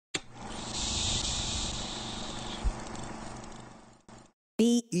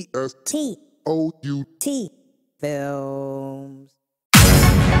COOKIN Films.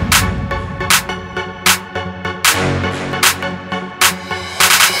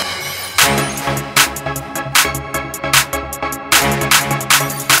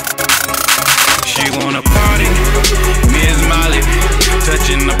 She wanna party, Miss Molly,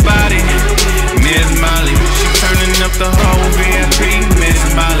 touching the body, Miss Molly. She turning up the whole VIP, Miss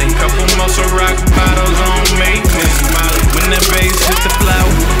Molly. Couple more rock bottles on me, Miss Molly. When the bass hit the flow,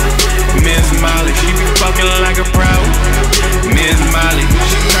 Miss Molly. She be fucking like a pro, Miss Molly.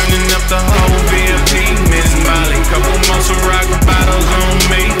 She turning up the whole VIP, Miss Molly. Couple more rock bottles on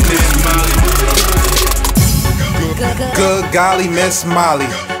me, Miss Molly. Good golly, Miss Molly.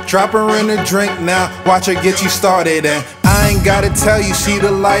 Drop her in a drink now, watch her get you started. And I ain't gotta tell you, she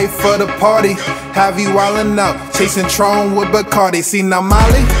the life of the party. Have you wildin' out, chasing Tron with Bacardi. See now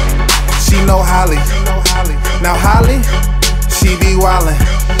Molly, she know Holly. Now Holly, she be wildin',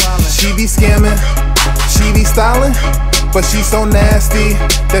 she be scamming, she be styling. But she so nasty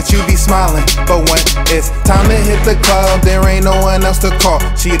that you be smiling. But when it's time to hit the club, there ain't no one else to call.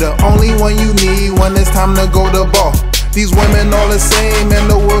 She the only one you need when it's time to go to ball. These women all the same and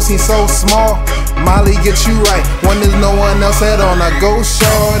the world seems so small. Molly gets you right when there's no one else at all. Now go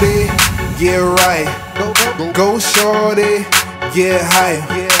shorty, get right. Go shorty, get high.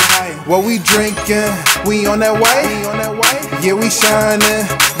 What we drinking? We on that way? Yeah, we shining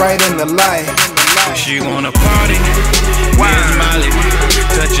bright in the light. She wanna party, Miss Molly,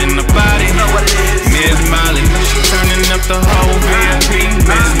 touching the body, Miss Molly. She turning up the whole VIP,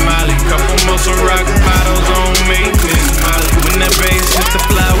 Miss Molly. Couple more rock bottles on me,